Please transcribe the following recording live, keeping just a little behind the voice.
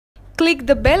Click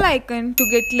the bell icon to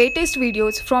get latest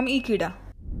videos from Ekeeda.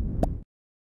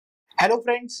 Hello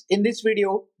friends, in this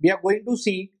video we are going to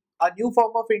see a new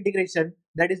form of integration,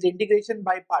 that is integration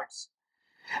by parts.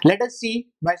 Let us see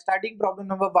by starting problem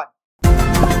number 1.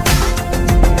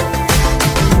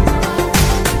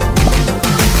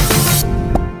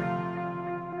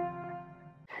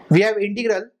 We have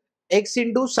integral x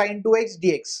into sin 2x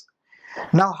dx.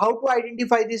 Now how to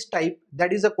identify this type,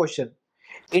 that is a question.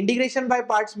 Integration by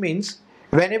parts means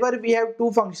whenever we have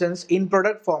two functions in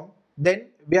product form, then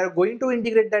we are going to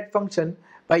integrate that function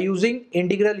by using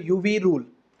integral uv rule.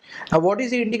 Now what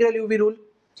is the integral uv rule?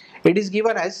 It is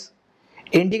given as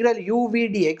integral uv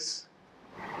dx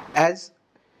as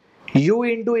u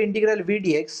into integral v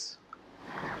dx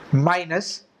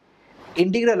minus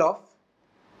integral of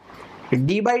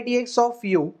d by dx of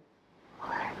u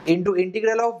into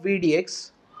integral of v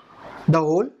dx the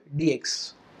whole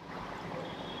dx.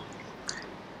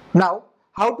 Now,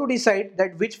 how to decide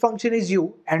that which function is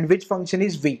u and which function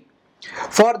is v?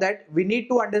 For that, we need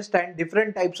to understand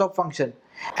different types of function,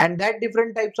 and that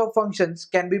different types of functions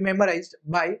can be memorized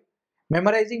by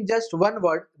memorizing just one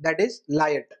word, that is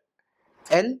liat.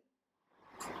 L,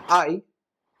 I,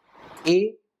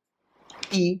 A,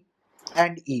 T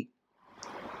and E.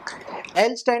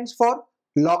 L stands for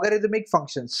logarithmic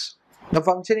functions, the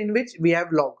function in which we have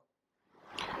log.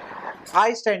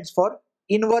 I stands for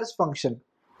inverse function,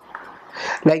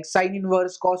 like sine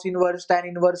inverse, cos inverse, tan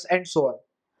inverse and so on.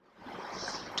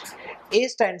 A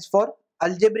stands for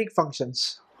algebraic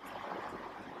functions.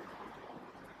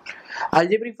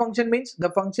 Algebraic function means the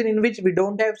function in which we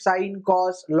don't have sine,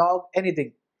 cos, log,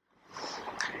 anything.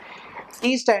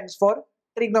 T stands for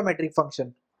trigonometric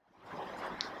function.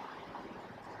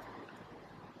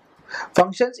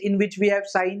 Functions in which we have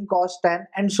sine, cos, tan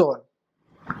and so on.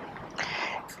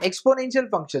 Exponential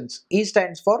functions. E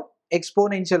stands for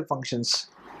exponential functions.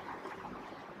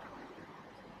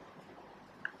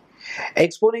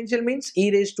 Exponential means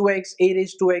e raised to x, a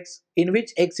raised to x, in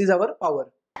which x is our power.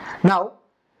 Now,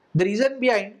 the reason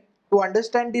behind to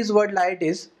understand this word liat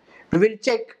is, we will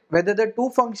check whether the two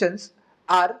functions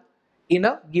are in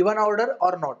a given order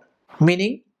or not.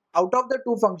 Meaning, out of the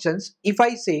two functions, if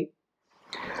I say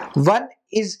one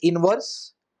is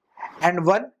inverse and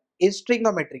one is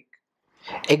trigonometric.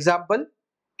 Example,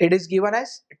 it is given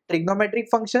as trigonometric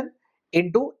function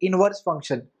into inverse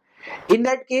function. In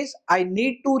that case, I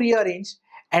need to rearrange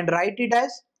and write it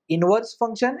as inverse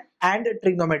function and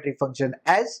trigonometric function,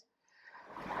 as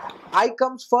I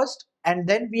comes first and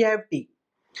then we have t.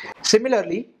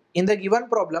 Similarly, in the given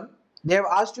problem, they have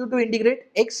asked you to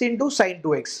integrate x into sin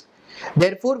 2x.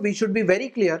 Therefore, we should be very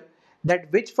clear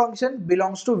that which function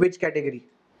belongs to which category.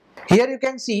 Here you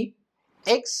can see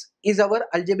x is our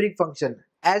algebraic function,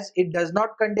 as it does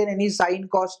not contain any sine,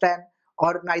 cos, tan,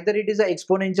 or neither it is an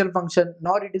exponential function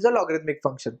nor it is a logarithmic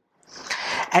function.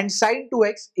 And sin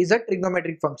 2x is a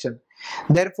trigonometric function.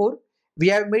 Therefore, we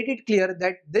have made it clear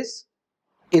that this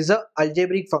is a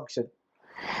algebraic function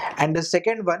and the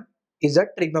second one is a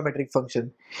trigonometric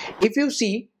function. If you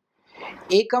see,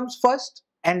 a comes first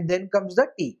and then comes the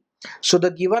t. So the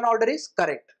given order is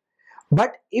correct.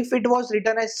 But if it was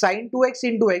written as sin 2x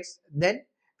into x, then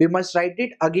we must write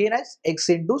it again as x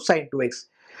into sin 2x.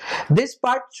 This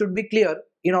part should be clear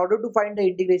in order to find the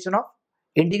integration of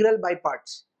integral by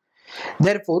parts.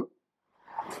 Therefore,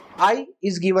 I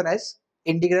is given as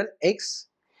integral x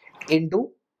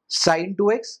into sin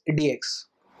 2x dx.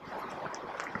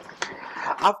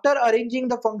 After arranging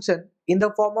the function in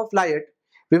the form of liat,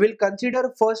 we will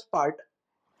consider first part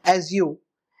as u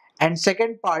and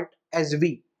second part as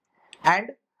v,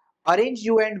 and arrange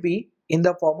u and v in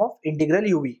the form of integral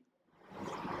uv.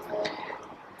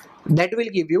 That will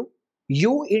give you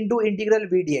u into integral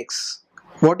v dx.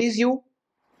 What is u?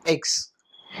 X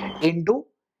into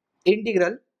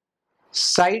integral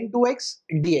sin 2x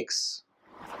dx.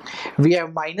 We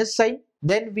have minus sign,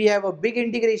 then we have a big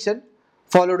integration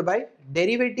followed by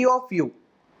derivative of u,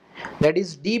 that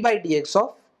is d by dx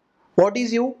of, what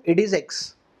is u? It is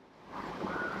x,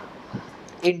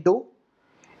 into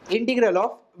integral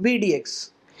of v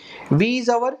dx. V is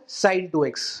our sin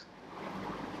 2x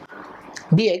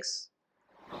dx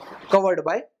covered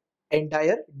by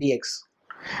entire dx.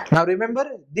 Now remember,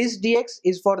 this dx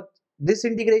is for this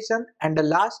integration and the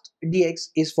last dx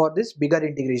is for this bigger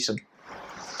integration.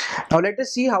 Now let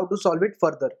us see how to solve it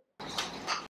further.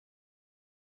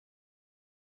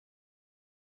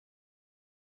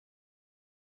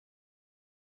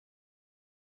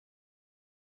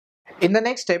 In the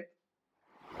next step,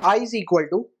 I is equal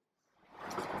to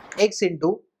x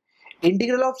into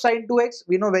integral of sin 2x,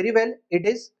 we know very well it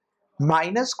is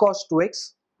minus cos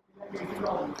 2x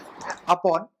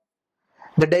upon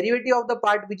the derivative of the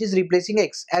part which is replacing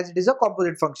x, as it is a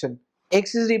composite function.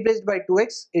 X is replaced by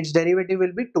 2x, its derivative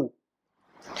will be 2,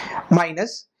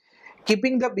 minus,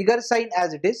 keeping the bigger sign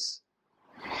as it is,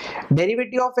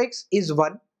 derivative of x is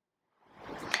 1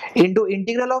 into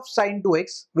integral of sine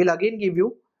 2x will again give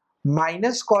you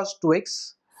minus cos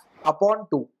 2x upon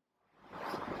 2,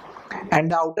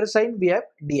 and the outer sign we have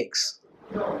dx.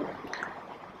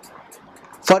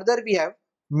 Further we have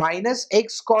minus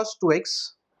x cos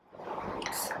 2x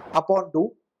upon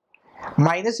 2,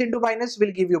 minus into minus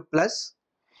will give you plus,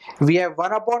 we have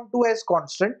 1 upon 2 as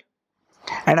constant,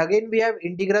 and again we have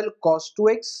integral cos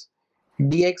 2x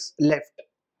dx left.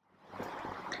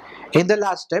 In the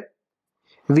last step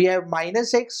we have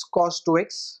minus x cos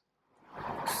 2x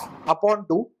upon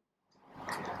 2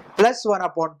 plus 1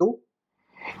 upon 2,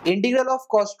 integral of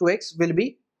cos 2x will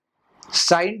be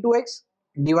sin 2x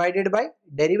divided by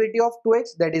derivative of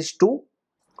 2x, that is 2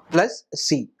 plus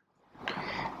c.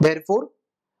 Therefore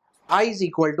I is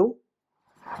equal to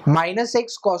minus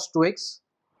x cos 2x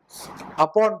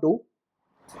upon 2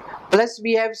 plus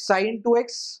we have sin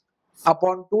 2x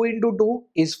upon 2 into 2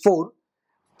 is 4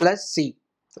 plus c.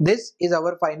 This is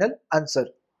our final answer.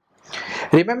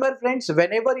 Remember friends,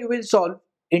 whenever you will solve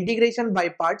integration by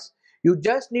parts, you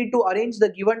just need to arrange the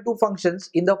given two functions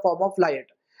in the form of Lie.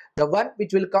 The one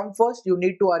which will come first, you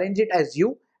need to arrange it as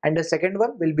u, and the second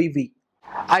one will be v.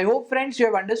 I hope friends you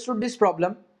have understood this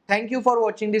problem. Thank you for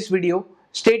watching this video.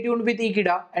 Stay tuned with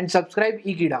Ekeeda and subscribe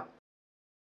Ekeeda.